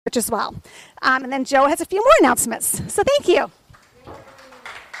as well. And then Joe has a few more announcements. So thank you.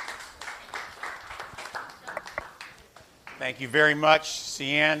 Thank you very much,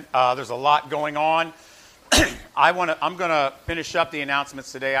 Cian. There's a lot going on. I'm going to finish up the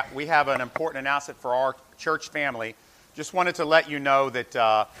announcements today. We have an important announcement for our church family. Just wanted to let you know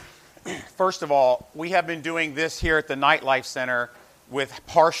that, first of all, we have been doing this here at the Nightlife Center with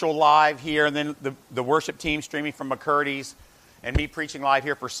partial live here, and then the worship team streaming from McCurdy's, and me preaching live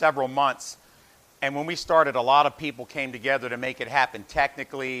here for several months. And when we started, a lot of people came together to make it happen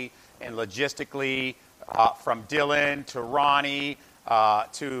technically and logistically, from Dylan to Ronnie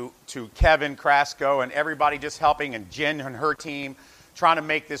to Kevin Krasko and everybody just helping, and Jen and her team trying to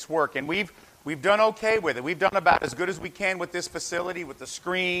make this work. And we've done okay with it. We've done about as good as we can with this facility, with the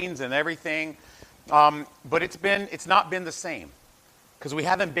screens and everything. But it's not been the same because we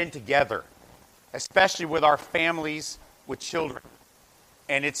haven't been together, especially with our families with children.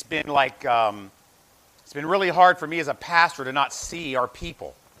 And it's been it's been really hard for me as a pastor to not see our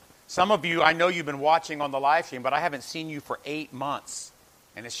people. Some of you, I know you've been watching on the live stream, but I haven't seen you for 8 months,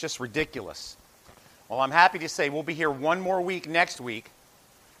 and it's just ridiculous. Well, I'm happy to say we'll be here one more week next week,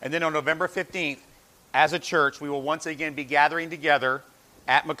 and then on November 15th, as a church, we will once again be gathering together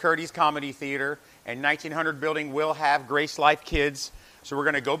at McCurdy's Comedy Theater, and 1900 building will have Grace Life Kids. So we're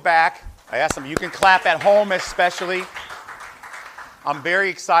going to go back. I asked them, you can clap at home especially. I'm very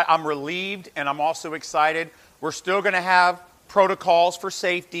excited. I'm relieved, and I'm also excited. We're still going to have protocols for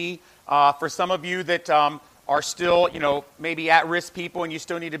safety. For some of you that are still, maybe at-risk people and you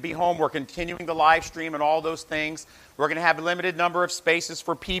still need to be home, we're continuing the live stream and all those things. We're going to have a limited number of spaces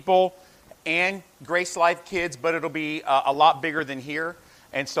for people and Grace Life Kids, but it'll be a lot bigger than here.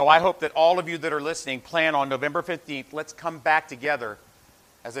 And so I hope that all of you that are listening plan on November 15th. Let's come back together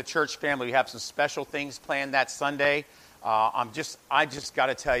as a church family. We have some special things planned that Sunday. I just got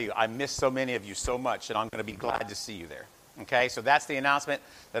to tell you, I miss so many of you so much, and I'm going to be glad to see you there. Okay, so that's the announcement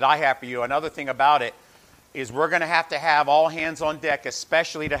that I have for you. Another thing about it is we're going to have all hands on deck,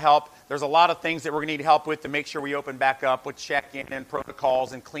 especially to help. There's a lot of things that we're going to need help with to make sure we open back up with check-in and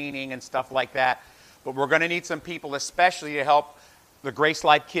protocols and cleaning and stuff like that. But we're going to need some people, especially to help the Grace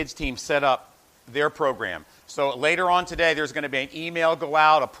Life Kids team set up their program. So later on today, there's going to be an email go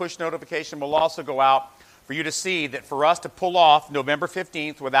out, a push notification will also go out for you to see that for us to pull off November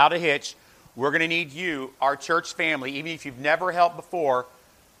 15th without a hitch, we're going to need you, our church family, even if you've never helped before,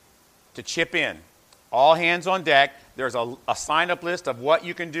 to chip in. All hands on deck. There's a sign-up list of what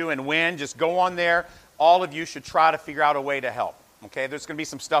you can do and when. Just go on there. All of you should try to figure out a way to help. Okay, there's going to be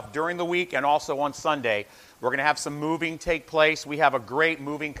some stuff during the week and also on Sunday. We're going to have some moving take place. We have a great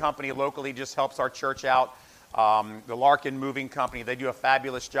moving company locally, just helps our church out. The Larkin Moving Company, they do a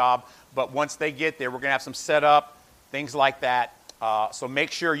fabulous job. But once they get there, we're going to have some setup, things like that. So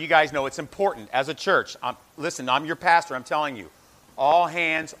make sure you guys know it's important as a church. Listen, I'm your pastor. I'm telling you, all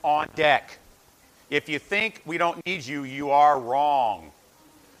hands on deck. If you think we don't need you, you are wrong.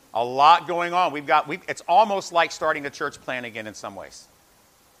 A lot going on. It's almost like starting a church plan again in some ways.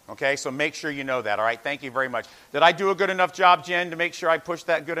 Okay, so make sure you know that. All right, thank you very much. Did I do a good enough job, Jen, to make sure I pushed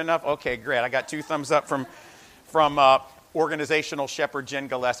that good enough? Okay, great. I got 2 thumbs up from organizational shepherd Jen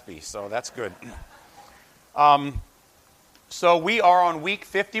Gillespie, so that's good. So we are on week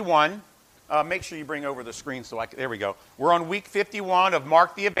 51. Make sure you bring over the screen there we go. We're on week 51 of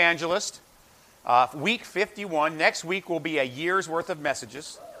Mark the Evangelist. Week 51. Next week will be a year's worth of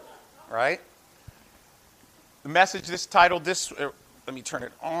messages. Right? The message titled, let me turn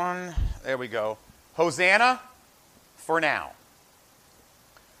it on. There we go. Hosanna for now.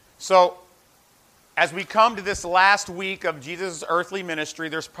 So, as we come to this last week of Jesus' earthly ministry,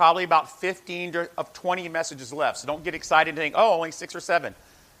 there's probably about 15 of 20 messages left. So don't get excited and think, only 6 or 7.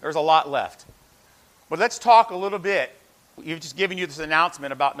 There's a lot left. But let's talk a little bit. We've just given you this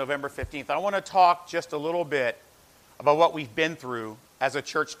announcement about November 15th. I want to talk just a little bit about what we've been through as a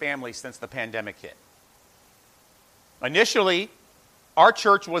church family since the pandemic hit. Initially, our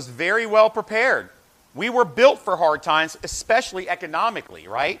church was very well prepared. We were built for hard times, especially economically,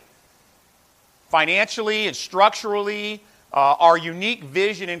 right? Financially and structurally, our unique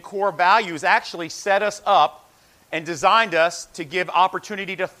vision and core values actually set us up and designed us to give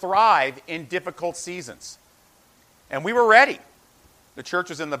opportunity to thrive in difficult seasons. And we were ready. The church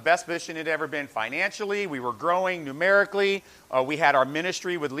was in the best position it had ever been financially. We were growing numerically. We had our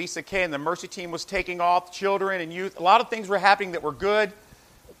ministry with Lisa Kay, and the Mercy team was taking off, children and youth. A lot of things were happening that were good.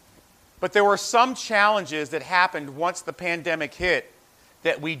 But there were some challenges that happened once the pandemic hit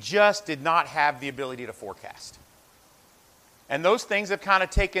that we just did not have the ability to forecast. And those things have kind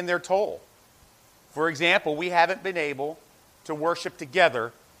of taken their toll. For example, we haven't been able to worship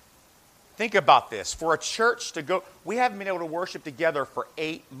together Think about this. For a church to go, we haven't been able to worship together for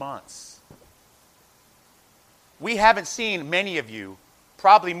 8 months. We haven't seen many of you,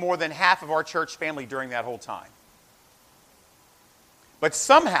 probably more than half of our church family during that whole time. But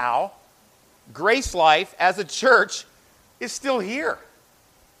somehow, Grace Life as a church is still here.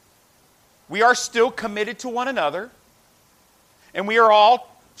 We are still committed to one another, and we are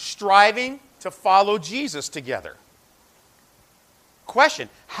all striving to follow Jesus together. Question,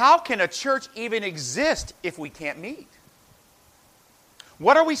 how can a church even exist if we can't meet?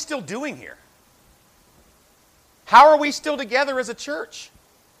 What are we still doing here? How are we still together as a church?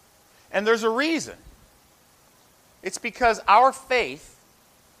 And there's a reason. It's because our faith,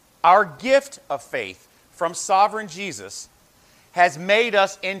 our gift of faith from sovereign Jesus, has made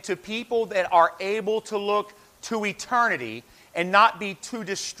us into people that are able to look to eternity and not be too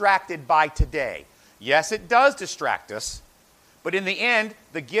distracted by today. Yes, it does distract us, but in the end,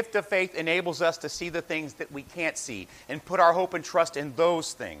 the gift of faith enables us to see the things that we can't see and put our hope and trust in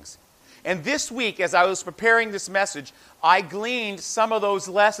those things. And this week, as I was preparing this message, I gleaned some of those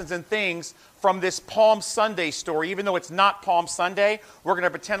lessons and things from this Palm Sunday story. Even though it's not Palm Sunday, we're going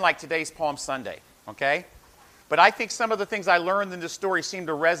to pretend like today's Palm Sunday, okay? But I think some of the things I learned in this story seem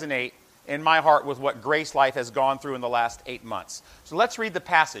to resonate in my heart with what Grace Life has gone through in the last 8 months. So let's read the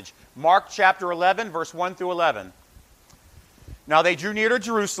passage. Mark chapter 11, verse 1 through 11. Now they drew near to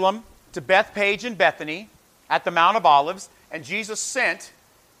Jerusalem, to Bethpage and Bethany, at the Mount of Olives, and Jesus sent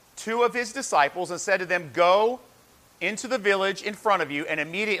 2 of his disciples and said to them, "Go into the village in front of you, and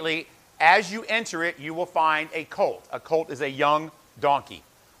immediately as you enter it, you will find a colt." A colt is a young donkey,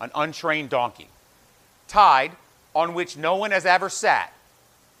 an untrained donkey, tied, on which no one has ever sat.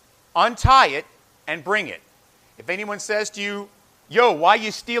 Untie it and bring it. If anyone says to you, "Yo, why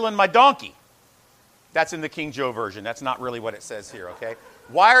you stealing my donkey?" That's in the King James version. That's not really what it says here, okay?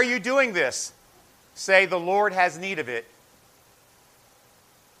 "Why are you doing this?" Say, "The Lord has need of it,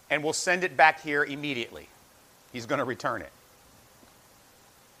 and will send it back here immediately." He's going to return it.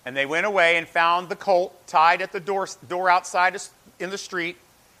 And they went away and found the colt tied at the door outside in the street,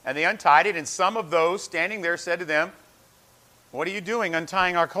 and they untied it. And some of those standing there said to them, "What are you doing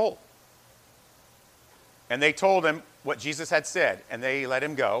untying our colt?" And they told him what Jesus had said, and they let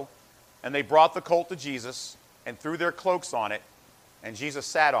him go. And they brought the colt to Jesus and threw their cloaks on it, and Jesus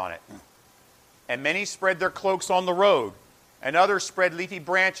sat on it. And many spread their cloaks on the road, and others spread leafy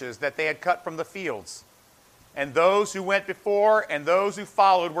branches that they had cut from the fields. And those who went before and those who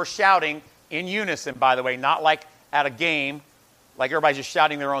followed were shouting in unison, by the way, not like at a game, like everybody's just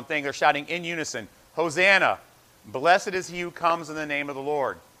shouting their own thing. They're shouting in unison, "Hosanna, blessed is he who comes in the name of the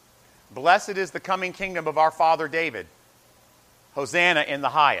Lord. Blessed is the coming kingdom of our father David. Hosanna in the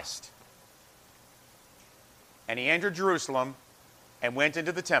highest." And he entered Jerusalem and went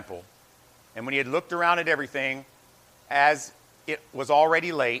into the temple. And when he had looked around at everything, as it was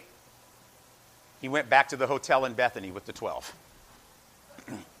already late, he went back to the hotel in Bethany with the 12.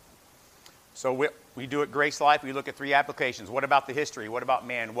 So we do at Grace Life, we look at 3 applications. What about the history? What about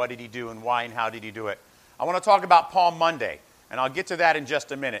man? What did he do and why and how did he do it? I want to talk about Palm Monday, and I'll get to that in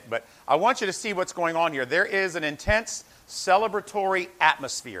just a minute. But I want you to see what's going on here. There is an intense celebratory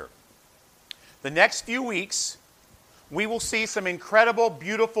atmosphere. The next few weeks, we will see some incredible,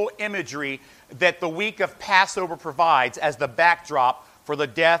 beautiful imagery that the week of Passover provides as the backdrop for the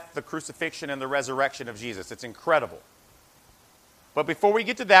death, the crucifixion, and the resurrection of Jesus. It's incredible. But before we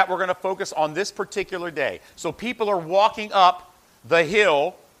get to that, we're going to focus on this particular day. So people are walking up the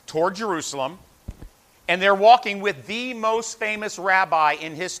hill toward Jerusalem, and they're walking with the most famous rabbi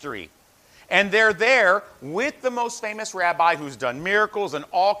in history. And they're there with the most famous rabbi who's done miracles and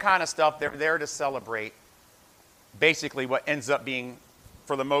all kind of stuff. They're there to celebrate basically what ends up being,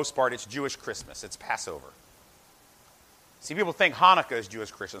 for the most part, it's Jewish Christmas. It's Passover. See, people think Hanukkah is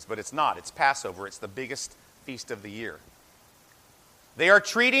Jewish Christmas, but it's not. It's Passover. It's the biggest feast of the year. They are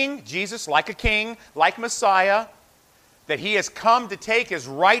treating Jesus like a king, like Messiah, that he has come to take his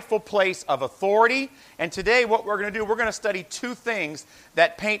rightful place of authority. And today what we're going to do, we're going to study 2 things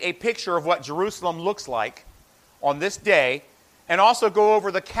that paint a picture of what Jerusalem looks like on this day, and also go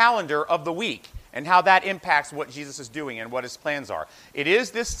over the calendar of the week and how that impacts what Jesus is doing and what his plans are. It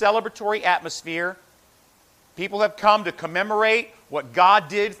is this celebratory atmosphere. People have come to commemorate what God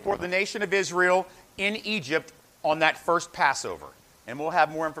did for the nation of Israel in Egypt on that first Passover. And we'll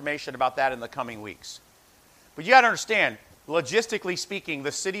have more information about that in the coming weeks. But you got to understand, logistically speaking,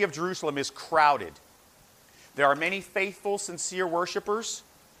 the city of Jerusalem is crowded. There are many faithful, sincere worshipers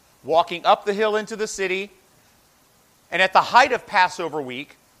walking up the hill into the city. And at the height of Passover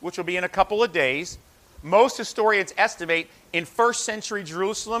week, which will be in a couple of days, Most historians estimate in first century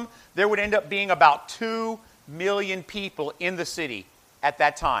Jerusalem, there would end up being about 2 million people in the city at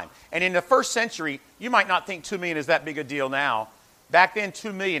that time. And in the first century, you might not think 2 million is that big a deal now. Back then,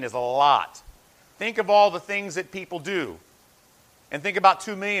 2 million is a lot. Think of all the things that people do. And think about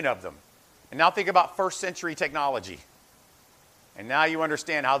 2 million of them. And now think about first century technology. And now you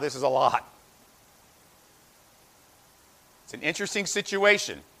understand how this is a lot. It's an interesting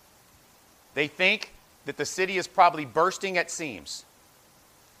situation. They think that the city is probably bursting at seams.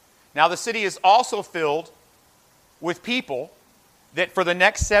 Now, the city is also filled with people that for the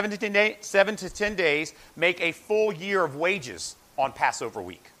next 7 to 10 days make a full year of wages on Passover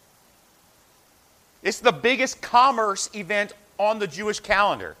week. It's the biggest commerce event on the Jewish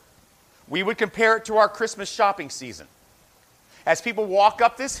calendar. We would compare it to our Christmas shopping season. As people walk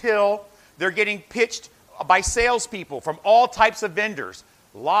up this hill, they're getting pitched by salespeople from all types of vendors: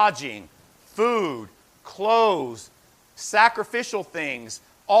 lodging, food, clothes, sacrificial things,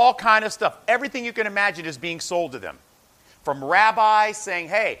 all kind of stuff. Everything you can imagine is being sold to them. From rabbis saying,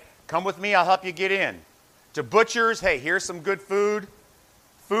 hey, come with me, I'll help you get in, to butchers, hey, here's some good food,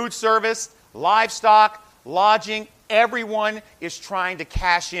 food service, livestock, lodging. Everyone is trying to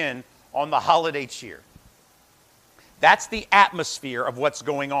cash in on the holiday cheer. That's the atmosphere of what's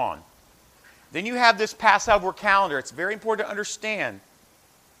going on. Then you have this Passover calendar. It's very important to understand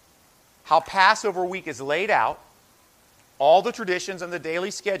how Passover week is laid out, all the traditions and the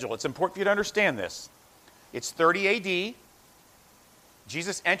daily schedule. It's important for you to understand this. It's 30 A.D.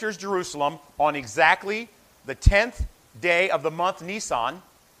 Jesus enters Jerusalem on exactly the 10th day of the month Nisan,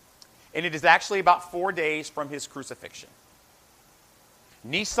 and it is actually about 4 days from his crucifixion.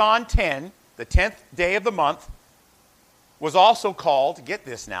 Nisan 10, the 10th day of the month, was also called, get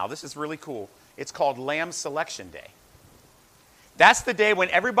this now, this is really cool, it's called Lamb Selection Day. That's the day when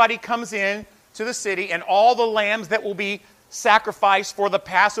everybody comes in to the city and all the lambs that will be sacrificed for the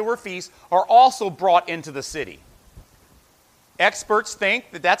Passover feast are also brought into the city. Experts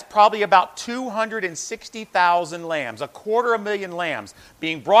think that that's probably about 260,000 lambs, 250,000 lambs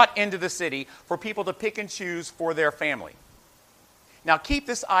being brought into the city for people to pick and choose for their family. Now keep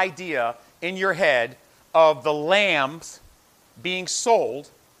this idea in your head of the lambs being sold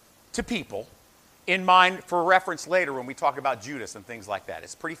to people in mind for reference later when we talk about Judas and things like that.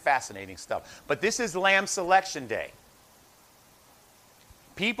 It's pretty fascinating stuff. But this is Lamb Selection Day.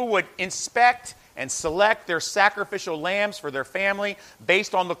 People would inspect and select their sacrificial lambs for their family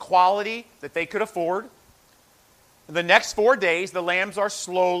based on the quality that they could afford. The next 4 days, the lambs are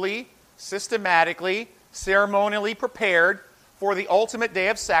slowly, systematically, ceremonially prepared for the ultimate day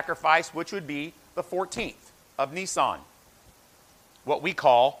of sacrifice, which would be the 14th of Nisan, what we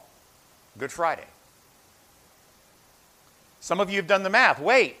call Good Friday. Some of you have done the math.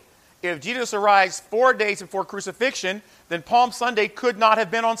 Wait, if Jesus arrives 4 days before crucifixion, then Palm Sunday could not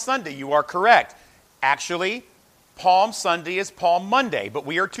have been on Sunday. You are correct. Actually, Palm Sunday is Palm Monday, but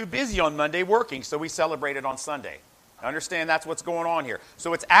we are too busy on Monday working, so we celebrate it on Sunday. I understand that's what's going on here.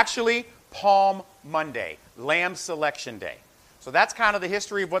 So it's actually Palm Monday, Lamb Selection Day. So that's kind of the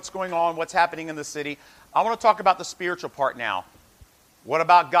history of what's going on, what's happening in the city. I want to talk about the spiritual part now. What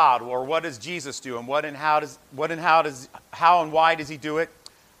about God, or what does Jesus do, and how and why does he do it?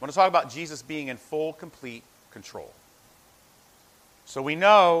 I want to talk about Jesus being in full, complete control. So we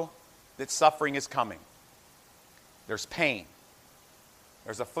know that suffering is coming. There's pain.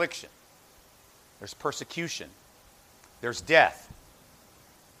 There's affliction. There's persecution. There's death.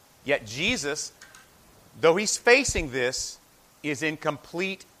 Yet Jesus, though he's facing this, is in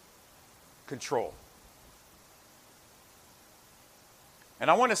complete control. And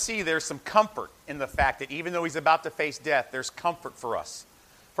I want to see there's some comfort in the fact that even though he's about to face death, there's comfort for us.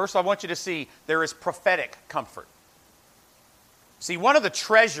 First, I want you to see there is prophetic comfort. See, one of the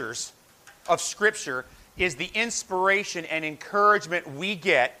treasures of Scripture is the inspiration and encouragement we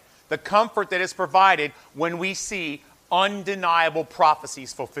get, the comfort that is provided when we see undeniable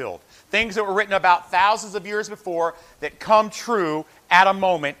prophecies fulfilled. Things that were written about thousands of years before that come true at a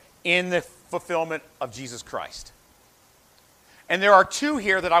moment in the fulfillment of Jesus Christ. And there are two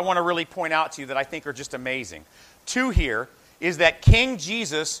here that I want to really point out to you that I think are just amazing. Two here is that King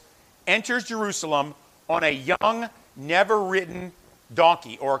Jesus enters Jerusalem on a young, never-ridden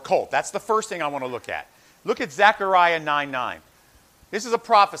donkey or a colt. That's the first thing I want to look at. Look at Zechariah 9:9. This is a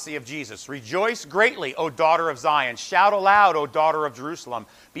prophecy of Jesus. Rejoice greatly, O daughter of Zion. Shout aloud, O daughter of Jerusalem.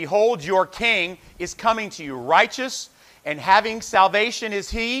 Behold, your king is coming to you. Righteous and having salvation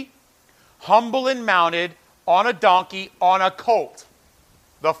is he, humble and mounted on a donkey, on a colt,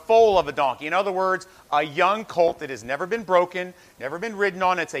 the foal of a donkey. In other words, a young colt that has never been broken, never been ridden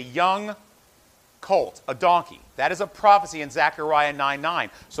on. It's a young colt, a donkey. That is a prophecy in Zechariah 9:9.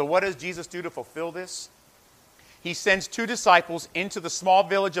 So what does Jesus do to fulfill this? He sends 2 disciples into the small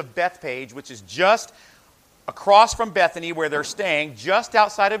village of Bethpage, which is just across from Bethany, where they're staying, just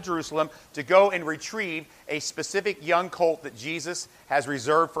outside of Jerusalem, to go and retrieve a specific young colt that Jesus has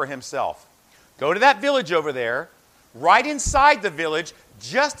reserved for himself. Go to that village over there. Right inside the village,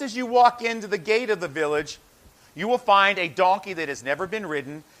 just as you walk into the gate of the village, you will find a donkey that has never been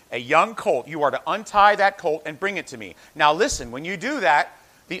ridden, a young colt. You are to untie that colt and bring it to me. Now listen, when you do that,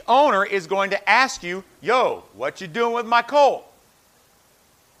 the owner is going to ask you, yo, what you doing with my colt?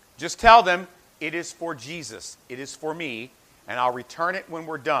 Just tell them, it is for Jesus. It is for me, and I'll return it when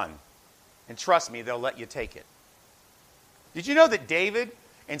we're done. And trust me, they'll let you take it. Did you know that David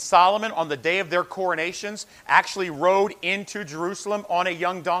and Solomon, on the day of their coronations, actually rode into Jerusalem on a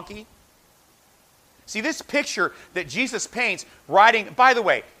young donkey? See, this picture that Jesus paints riding, by the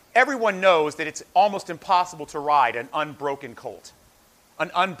way, everyone knows that it's almost impossible to ride an unbroken colt,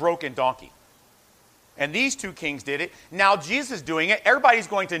 an unbroken donkey. And these 2 kings did it. Now Jesus is doing it. Everybody's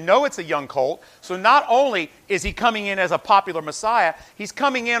going to know it's a young colt. So not only is he coming in as a popular Messiah, he's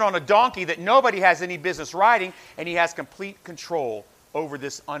coming in on a donkey that nobody has any business riding, and he has complete control over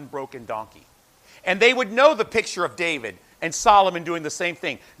this unbroken donkey. And they would know the picture of David and Solomon doing the same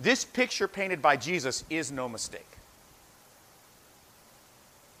thing. This picture painted by Jesus is no mistake.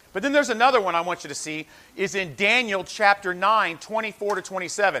 But then there's another one I want you to see, is in Daniel chapter 9, 24 to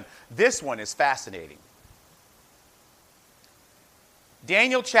 27. This one is fascinating.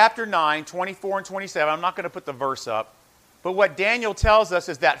 Daniel chapter 9, 24 and 27. I'm not going to put the verse up. But what Daniel tells us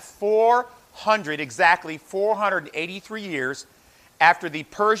is that exactly 483 years after the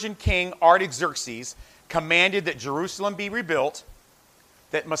Persian king Artaxerxes commanded that Jerusalem be rebuilt,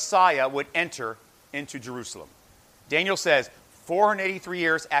 that Messiah would enter into Jerusalem. Daniel says, 483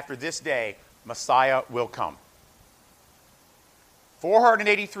 years after this day, Messiah will come.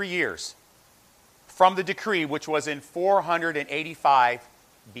 483 years from the decree, which was in 485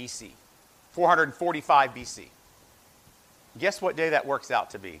 BC. 445 BC. Guess what day that works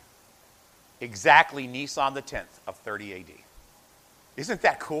out to be? Exactly Nisan the 10th of 30 AD. Isn't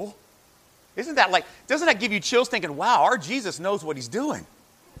that cool? Isn't that doesn't that give you chills thinking, wow, our Jesus knows what he's doing?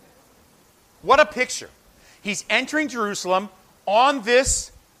 What a picture. He's entering Jerusalem on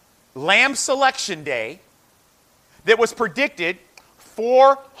this Lamb Selection Day that was predicted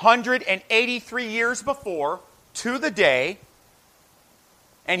 483 years before to the day,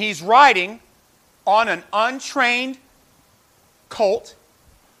 and he's riding on an untrained colt.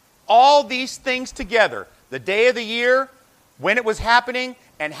 All these things together, the day of the year, when it was happening,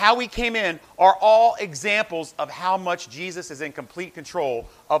 and how he came in, are all examples of how much Jesus is in complete control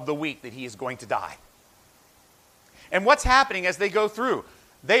of the week that he is going to die. And what's happening as they go through?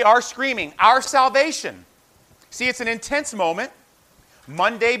 They are screaming, our salvation. See, it's an intense moment.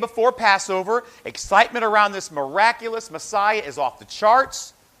 Monday before Passover, excitement around this miraculous Messiah is off the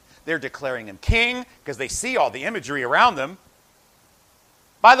charts. They're declaring him king because they see all the imagery around them.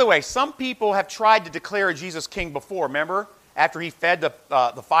 By the way, some people have tried to declare Jesus king before. Remember, after he fed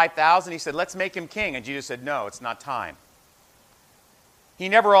the 5,000, he said, let's make him king. And Jesus said, no, it's not time. He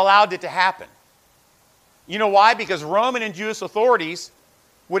never allowed it to happen. You know why? Because Roman and Jewish authorities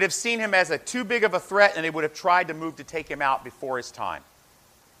would have seen him as too big of a threat, and they would have tried to move to take him out before his time.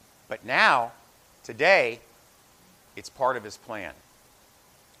 But now, today, it's part of his plan.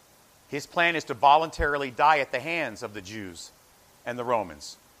 His plan is to voluntarily die at the hands of the Jews and the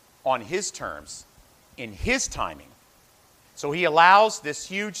Romans on his terms, in his timing. So he allows this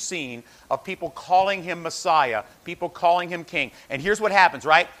huge scene of people calling him Messiah, people calling him king. And here's what happens,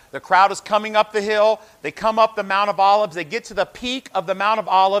 right? The crowd is coming up the hill. They come up the Mount of Olives. They get to the peak of the Mount of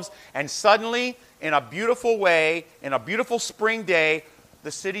Olives. And suddenly, in a beautiful way, in a beautiful spring day, the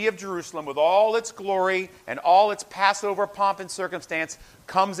city of Jerusalem, with all its glory and all its Passover pomp and circumstance,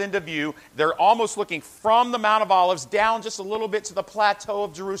 comes into view. They're almost looking from the Mount of Olives down just a little bit to the plateau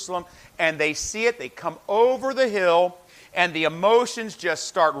of Jerusalem. And they see it. They come over the hill. And the emotions just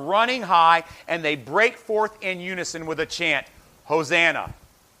start running high, and they break forth in unison with a chant, Hosanna.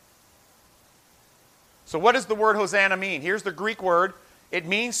 So what does the word Hosanna mean? Here's the Greek word. It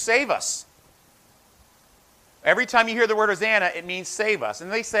means save us. Every time you hear the word Hosanna, it means save us.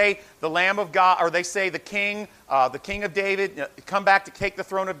 And they say the Lamb of God, or they say the King of David, come back to take the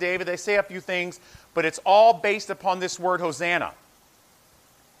throne of David. They say a few things, but it's all based upon this word Hosanna.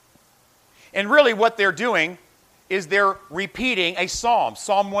 And really what they're doing is they're repeating a psalm.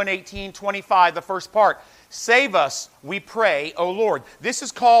 Psalm 118:25, the first part. Save us, we pray, O Lord. This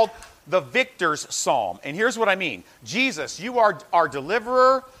is called the victor's psalm. And here's what I mean. Jesus, you are our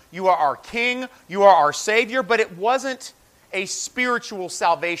deliverer. You are our King. You are our Savior. But it wasn't a spiritual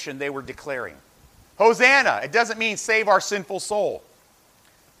salvation they were declaring. Hosanna, it doesn't mean save our sinful soul.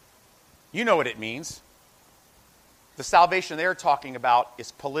 You know what it means. The salvation they're talking about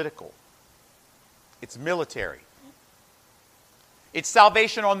is political. It's military. It's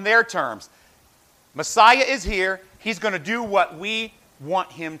salvation on their terms. Messiah is here. He's going to do what we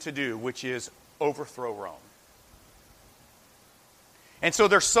want him to do, which is overthrow Rome. And so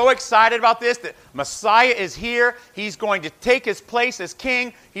they're so excited about this that Messiah is here. He's going to take his place as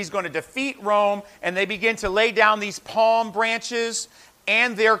king. He's going to defeat Rome. And they begin to lay down these palm branches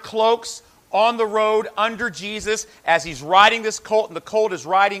and their cloaks on the road under Jesus as he's riding this colt, and the colt is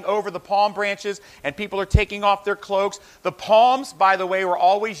riding over the palm branches, and people are taking off their cloaks. The palms, by the way, were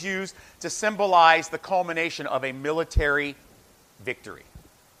always used to symbolize the culmination of a military victory.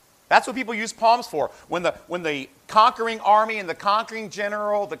 That's what people use palms for. When the conquering army and the conquering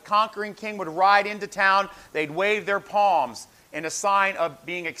general, the conquering king would ride into town, they'd wave their palms in a sign of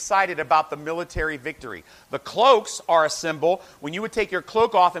being excited about the military victory. The cloaks are a symbol. When you would take your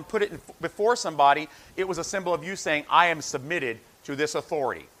cloak off and put it before somebody, it was a symbol of you saying, I am submitted to this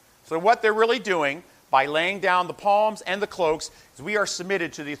authority. So what they're really doing by laying down the palms and the cloaks is we are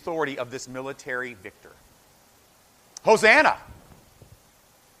submitted to the authority of this military victor. Hosanna!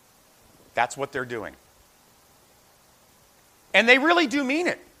 That's what they're doing. And they really do mean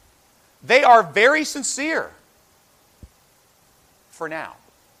it. They are very sincere. For now.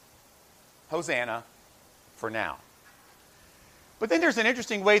 Hosanna, for now. But then there's an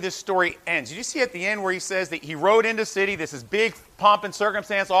interesting way this story ends. Did you see at the end where he says that he rode into the city, this is big pomp and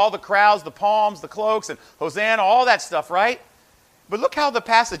circumstance, all the crowds, the palms, the cloaks, and Hosanna, all that stuff, right? But look how the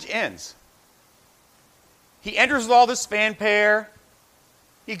passage ends. He enters with all this fanfare.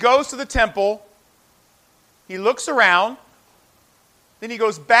 He goes to the temple. He looks around. Then he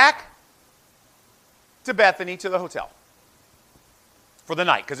goes back to Bethany, to the hotel. For the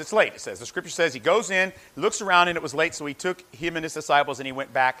night, because it's late, it says. The scripture says he goes in, he looks around, and it was late, so he took him and his disciples, and he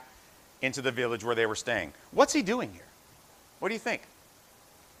went back into the village where they were staying. What's he doing here? What do you think?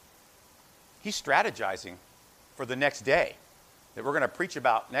 He's strategizing for the next day that we're going to preach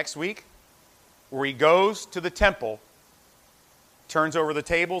about next week, where he goes to the temple, turns over the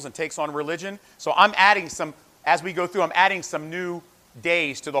tables, and takes on religion. So I'm adding some, as we go through, I'm adding some new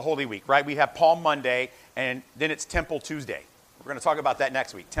days to the Holy Week, right? We have Palm Monday, and then it's Temple Tuesday. We're going to talk about that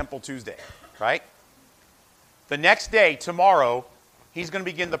next week, Temple Tuesday, right? The next day, tomorrow, he's going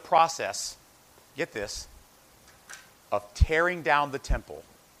to begin the process, get this, of tearing down the temple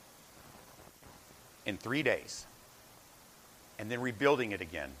in 3 days and then rebuilding it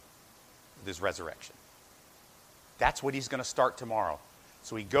again with his resurrection. That's what he's going to start tomorrow.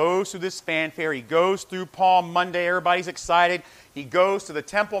 So he goes through this fanfare. He goes through Palm Monday. Everybody's excited. He goes to the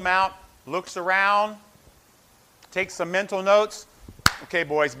Temple Mount, looks around, takes some mental notes. Okay,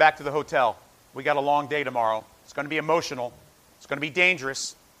 boys, back to the hotel. We got a long day tomorrow. It's going to be emotional. It's going to be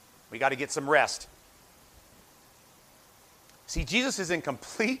dangerous. We got to get some rest. See, Jesus is in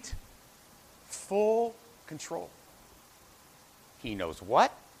complete, full control. He knows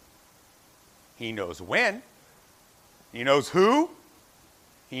what. He knows when. He knows who.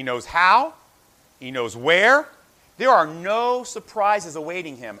 He knows how. He knows where. There are no surprises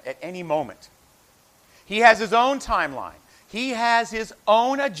awaiting him at any moment. He has his own timeline. He has his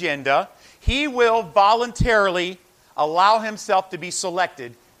own agenda. He will voluntarily allow himself to be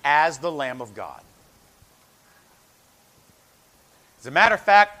selected as the Lamb of God. As a matter of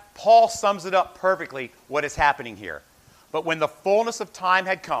fact, Paul sums it up perfectly what is happening here. But when the fullness of time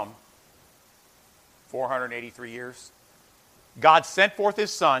had come, 483 years, God sent forth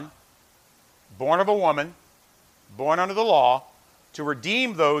his Son, born of a woman, born under the law, to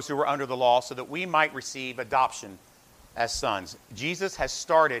redeem those who were under the law so that we might receive adoption as sons. Jesus has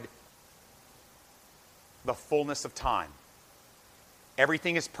started the fullness of time.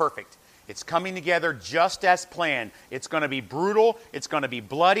 Everything is perfect. It's coming together just as planned. It's going to be brutal. It's going to be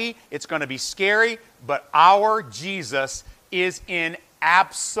bloody. It's going to be scary. But our Jesus is in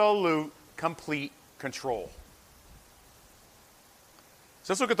absolute, complete control.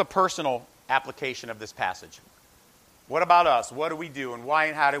 So let's look at the personal application of this passage. What about us? What do we do, and why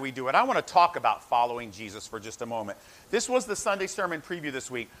and how do we do it? I want to talk about following Jesus for just a moment. This was the Sunday sermon preview this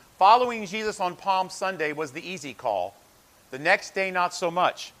week. Following Jesus on Palm Sunday was the easy call. The next day, not so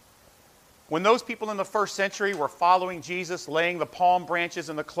much. When those people in the first century were following Jesus, laying the palm branches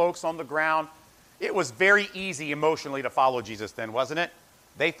and the cloaks on the ground, it was very easy emotionally to follow Jesus then, wasn't it?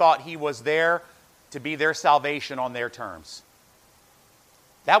 They thought he was there to be their salvation on their terms.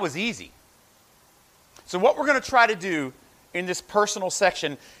 That was easy. So what we're going to try to do in this personal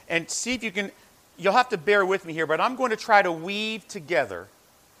section and see if you can, you'll have to bear with me here, but I'm going to try to weave together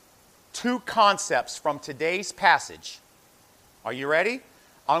two concepts from today's passage. Are you ready?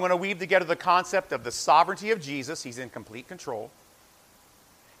 I'm going to weave together the concept of the sovereignty of Jesus, he's in complete control,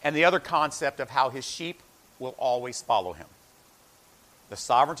 and the other concept of how his sheep will always follow him. The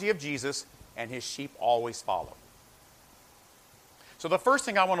sovereignty of Jesus and his sheep always follow. So the first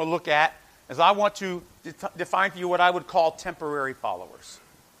thing I want to look at is I want to define for you what I would call temporary followers.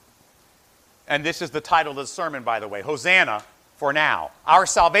 And this is the title of the sermon, by the way. Hosanna for now. Our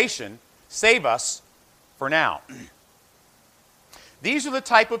salvation, save us for now. These are the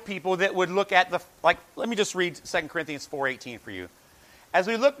type of people that would look at let me just read 2 Corinthians 4:18 for you. As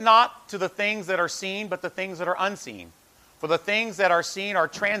we look not to the things that are seen, but the things that are unseen. For the things that are seen are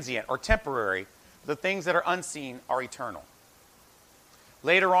transient or temporary. The things that are unseen are eternal.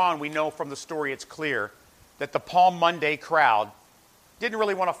 Later on, we know from the story, it's clear that the Palm Monday crowd didn't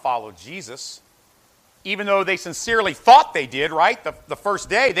really want to follow Jesus, even though they sincerely thought they did, right? The first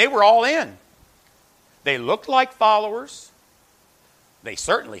day, they were all in. They looked like followers. They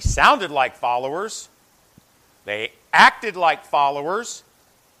certainly sounded like followers. They acted like followers.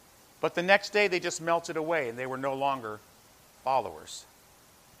 But the next day, they just melted away, and they were no longer followers.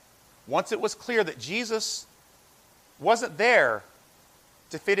 Once it was clear that Jesus wasn't there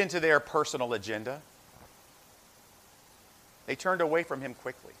to fit into their personal agenda, they turned away from him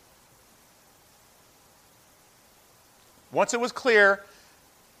quickly. Once it was clear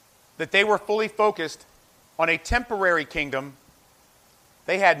that they were fully focused on a temporary kingdom,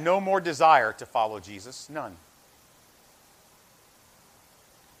 they had no more desire to follow Jesus. None.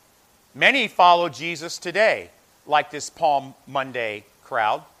 Many follow Jesus today, like this Palm Monday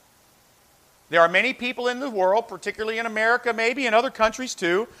crowd. There are many people in the world, particularly in America, maybe in other countries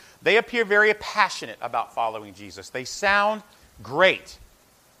too, they appear very passionate about following Jesus. They sound great.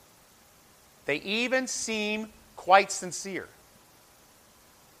 They even seem quite sincere.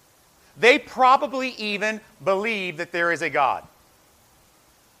 They probably even believe that there is a God.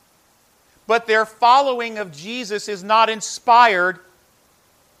 But their following of Jesus is not inspired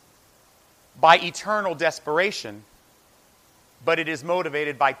by eternal desperation, but it is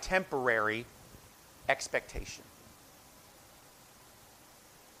motivated by temporary expectation.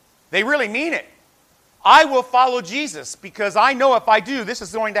 They really mean it. I will follow Jesus because I know if I do, this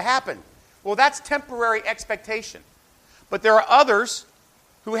is going to happen. Well, that's temporary expectation. But there are others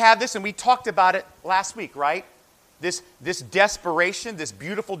who have this, and we talked about it last week, right? This desperation, this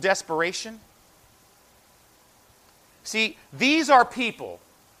beautiful desperation. See, these are people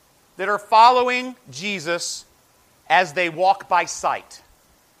that are following Jesus as they walk by sight,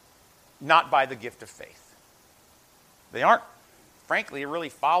 not by the gift of faith. They aren't, frankly, really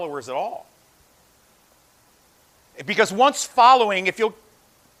followers at all. Because once following, if you'll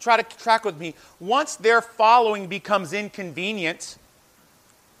try to track with me, once their following becomes inconvenient,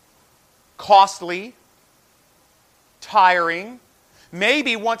 costly, tiring,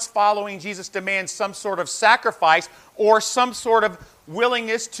 maybe once following Jesus demands some sort of sacrifice or some sort of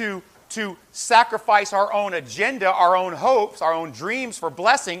willingness to sacrifice our own agenda, our own hopes, our own dreams for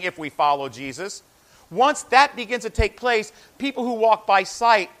blessing if we follow Jesus. Once that begins to take place, people who walk by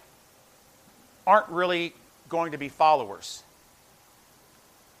sight aren't really going to be followers.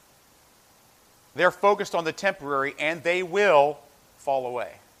 They're focused on the temporary, and they will fall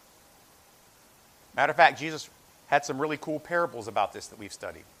away. Matter of fact, Jesus had some really cool parables about this that we've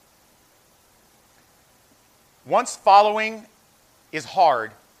studied. Once following is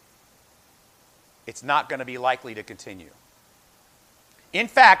hard, it's not going to be likely to continue. In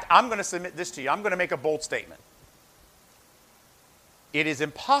fact, I'm going to submit this to you. I'm going to make a bold statement. It is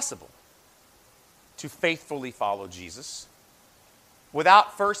impossible to faithfully follow Jesus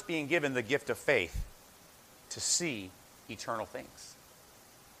without first being given the gift of faith to see eternal things.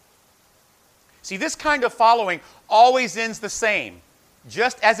 See, this kind of following always ends the same,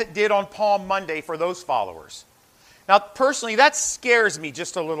 just as it did on Palm Monday for those followers. Now, personally, that scares me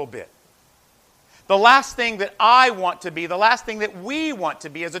just a little bit. The last thing that I want to be, the last thing that we want to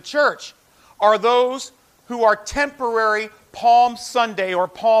be as a church, are those who are temporary Palm Sunday or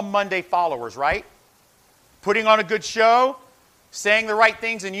Palm Monday followers, right? Putting on a good show, saying the right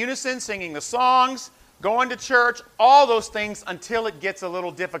things in unison, singing the songs, going to church, all those things until it gets a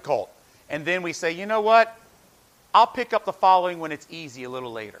little difficult. And then we say, you know what? I'll pick up the following when it's easy a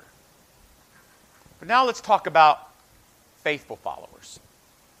little later. But now let's talk about faithful followers.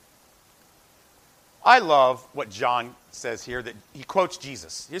 I love what John says here, that he quotes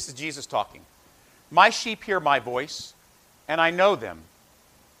Jesus. This is Jesus talking. My sheep hear my voice, and I know them,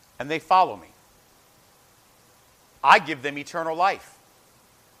 and they follow me. I give them eternal life,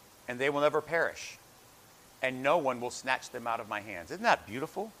 and they will never perish, and no one will snatch them out of my hands. Isn't that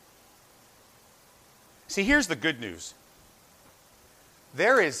beautiful? See, here's the good news.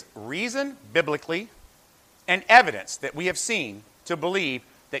 There is reason biblically and evidence that we have seen to believe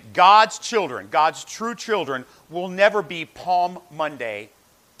that God's children, God's true children, will never be Palm Monday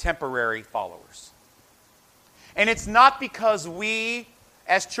temporary followers. And it's not because we,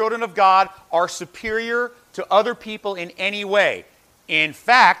 as children of God, are superior to other people in any way. In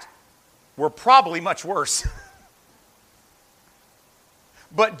fact, we're probably much worse.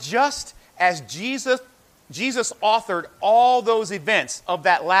 But just as Jesus authored all those events of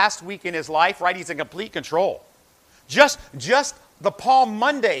that last week in his life, right? He's in complete control. Just the Palm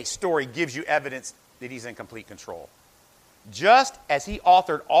Monday story gives you evidence that he's in complete control. Just as he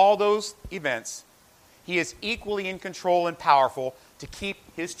authored all those events, he is equally in control and powerful to keep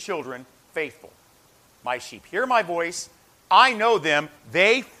his children faithful. My sheep hear my voice. I know them.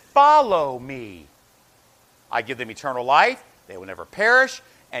 They follow me. I give them eternal life. They will never perish,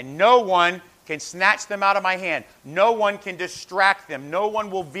 and no one can snatch them out of my hand. No one can distract them. No one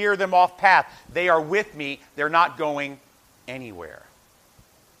will veer them off path. They are with me. They're not going anywhere.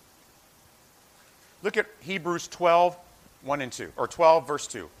 Look at Hebrews 12, 1 and 2, or 12, verse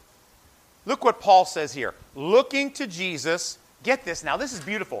 2. Look what Paul says here. Looking to Jesus, get this now, this is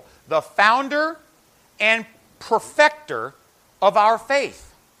beautiful, the founder and perfecter of our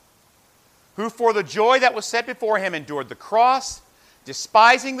faith, who for the joy that was set before him endured the cross,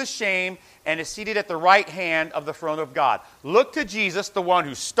 despising the shame, and is seated at the right hand of the throne of God. Look to Jesus, the one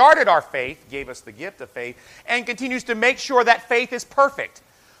who started our faith, gave us the gift of faith, and continues to make sure that faith is perfect.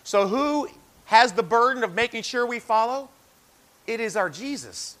 So who has the burden of making sure we follow? It is our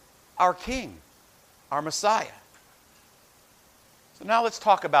Jesus, our King, our Messiah. So now let's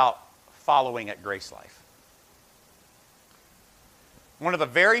talk about following at Grace Life. One of the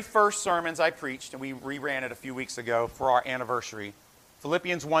very first sermons I preached, and we reran it a few weeks ago for our anniversary,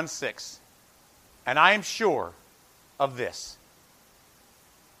 Philippians 1:6. And I am sure of this.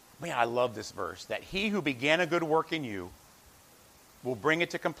 Man, I love this verse. That he who began a good work in you will bring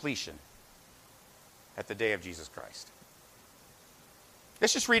it to completion at the day of Jesus Christ.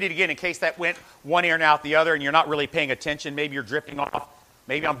 Let's just read it again in case that went one ear and out the other and you're not really paying attention. Maybe you're drifting off.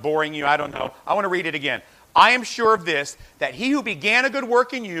 Maybe I'm boring you. I don't know. I want to read it again. I am sure of this, that he who began a good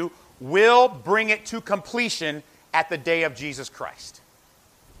work in you will bring it to completion at the day of Jesus Christ.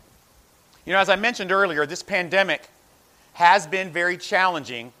 You know, as I mentioned earlier, this pandemic has been very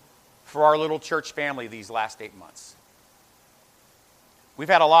challenging for our little church family these last 8 months. We've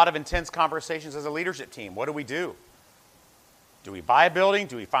had a lot of intense conversations as a leadership team. What do we do? Do we buy a building?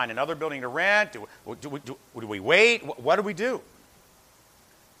 Do we find another building to rent? Do we wait? What do we do?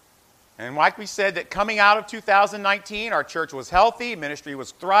 And like we said, that coming out of 2019, our church was healthy, ministry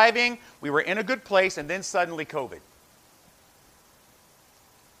was thriving, we were in a good place, and then suddenly COVID.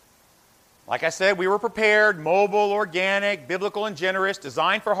 Like I said, we were prepared, mobile, organic, biblical, and generous,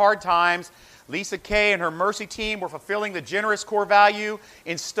 designed for hard times. Lisa Kay and her Mercy team were fulfilling the generous core value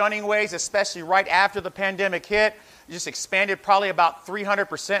in stunning ways, especially right after the pandemic hit. It just expanded probably about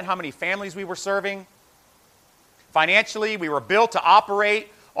 300% how many families we were serving. Financially, we were built to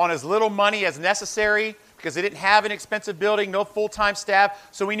operate on as little money as necessary because they didn't have an expensive building, no full-time staff.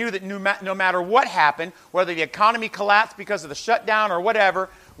 So we knew that no matter what happened, whether the economy collapsed because of the shutdown or whatever,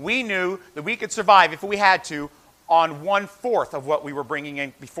 we knew that we could survive if we had to on 1/4 of what we were bringing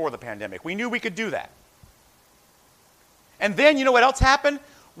in before the pandemic. We knew we could do that. And then, you know what else happened?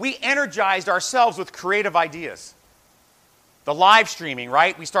 We energized ourselves with creative ideas. The live streaming,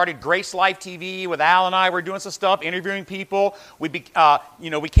 right? We started Grace Life TV with Al and I. We're doing some stuff, interviewing people. We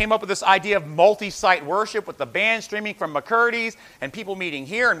came up with this idea of multi-site worship with the band streaming from McCurdy's and people meeting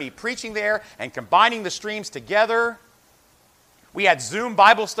here and me preaching there and combining the streams together. We had Zoom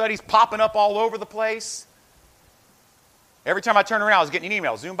Bible studies popping up all over the place. Every time I turned around, I was getting an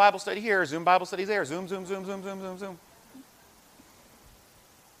email. Zoom Bible study here, Zoom Bible studies there, Zoom, Zoom, Zoom, Zoom, Zoom, Zoom, Zoom.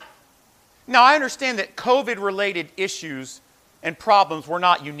 Now, I understand that COVID-related issues and problems were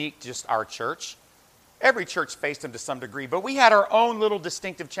not unique to just our church. Every church faced them to some degree, but we had our own little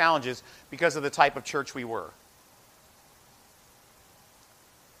distinctive challenges because of the type of church we were.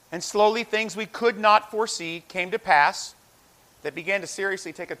 And slowly, things we could not foresee came to pass that began to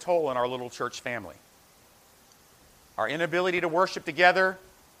seriously take a toll on our little church family. Our inability to worship together,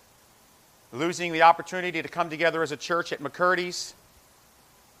 losing the opportunity to come together as a church at McCurdy's,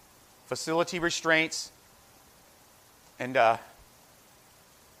 facility restraints, and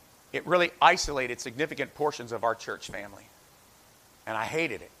it really isolated significant portions of our church family. And I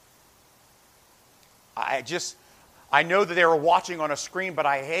hated it. I know that they were watching on a screen, but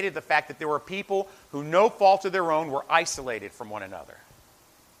I hated the fact that there were people who, no fault of their own, were isolated from one another.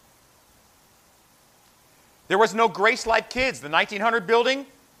 There was no Grace Life Kids. The 1900 building,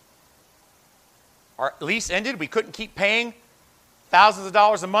 our lease ended. We couldn't keep paying thousands of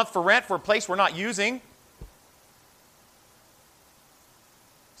dollars a month for rent for a place we're not using.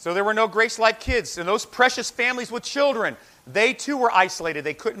 So there were no Grace Life Kids. And those precious families with children, they too were isolated.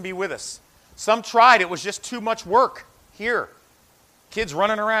 They couldn't be with us. Some tried. It was just too much work here. Kids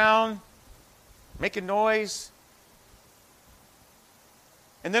running around, making noise.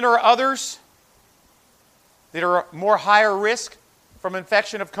 And then there are others that are more higher risk from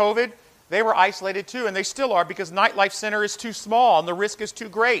infection of COVID. They were isolated too, and they still are, because Nightlife Center is too small and the risk is too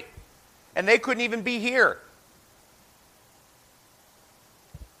great. And they couldn't even be here.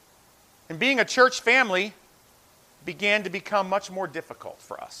 And being a church family began to become much more difficult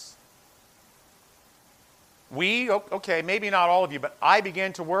for us. Okay, maybe not all of you, but I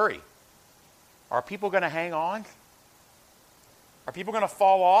began to worry. Are people going to hang on? Are people going to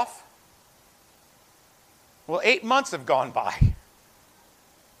fall off? Well, 8 months have gone by.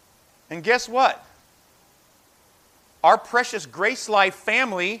 And guess what? Our precious Grace Life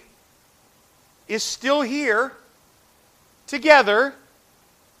family is still here together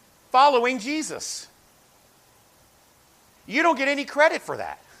following Jesus. You don't get any credit for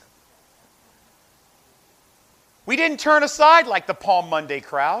that. We didn't turn aside like the Palm Monday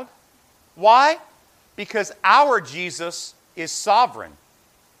crowd. Why? Because our Jesus is sovereign,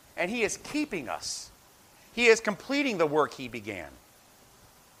 and He is keeping us. He is completing the work He began.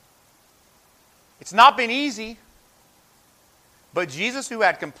 It's not been easy, but Jesus, who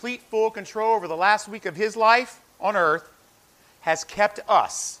had complete, full control over the last week of His life on earth, has kept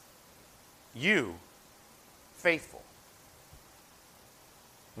us, you, faithful.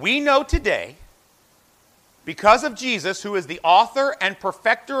 We know today, because of Jesus, who is the author and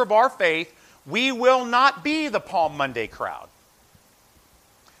perfecter of our faith, we will not be the Palm Monday crowd.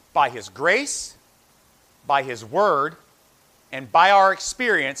 By His grace, by His word, and by our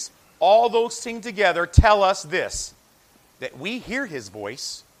experience, all those things together tell us this, that we hear His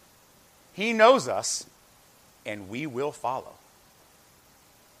voice, He knows us, and we will follow.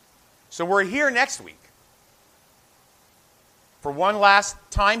 So we're here next week for one last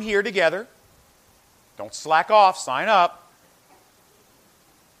time here together. Don't slack off, sign up.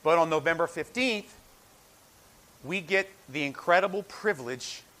 But on November 15th, we get the incredible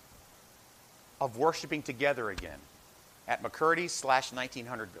privilege of worshiping together again at McCurdy/1900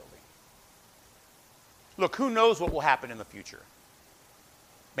 building. Look, who knows what will happen in the future?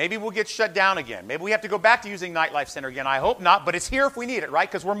 Maybe we'll get shut down again. Maybe we have to go back to using Nightlife Center again. I hope not, but it's here if we need it, right?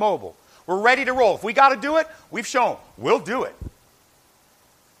 Because we're mobile. We're ready to roll. If we got to do it, we've shown. We'll do it.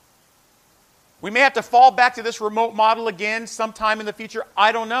 We may have to fall back to this remote model again sometime in the future.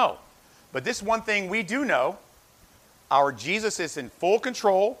 I don't know. But this one thing we do know, our Jesus is in full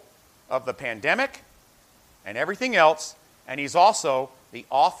control of the pandemic and everything else, and He's also the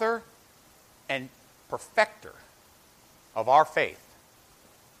author and perfecter of our faith.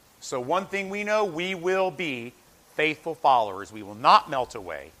 So one thing we know, we will be faithful followers. We will not melt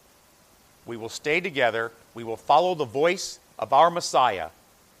away. We will stay together. We will follow the voice of our Messiah,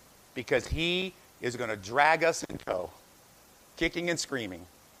 because He is going to drag us in tow, kicking and screaming,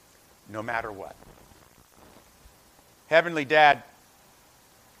 no matter what. Heavenly Dad,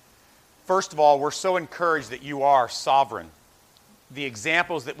 first of all, we're so encouraged that You are sovereign. The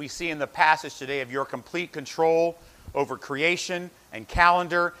examples that we see in the passage today of Your complete control over creation and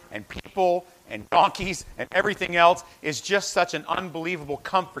calendar and people and donkeys and everything else is just such an unbelievable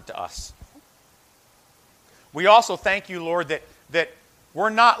comfort to us. We also thank You, Lord, that we're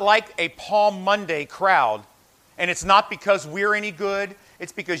not like a Palm Monday crowd, and it's not because we're any good.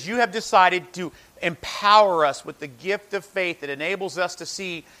 It's because You have decided to empower us with the gift of faith that enables us to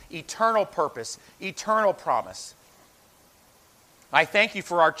see eternal purpose, eternal promise. I thank You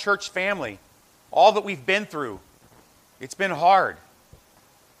for our church family, all that we've been through. It's been hard,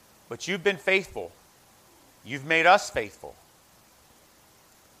 but You've been faithful. You've made us faithful.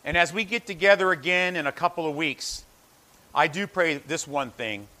 And as we get together again in a couple of weeks, I do pray this one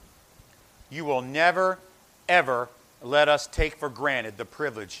thing: You will never, ever let us take for granted the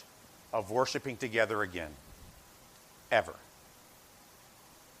privilege of worshiping together again. Ever.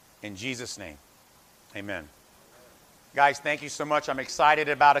 In Jesus' name, amen. Guys, thank you so much. I'm excited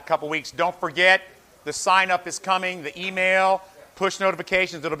about a couple weeks. Don't forget, the sign-up is coming, the email, push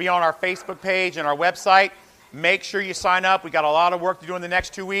notifications. It'll be on our Facebook page and our website. Make sure you sign up. We got a lot of work to do in the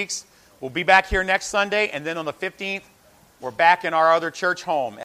next 2 weeks. We'll be back here next Sunday, and then on the 15th, we're back in our other church home.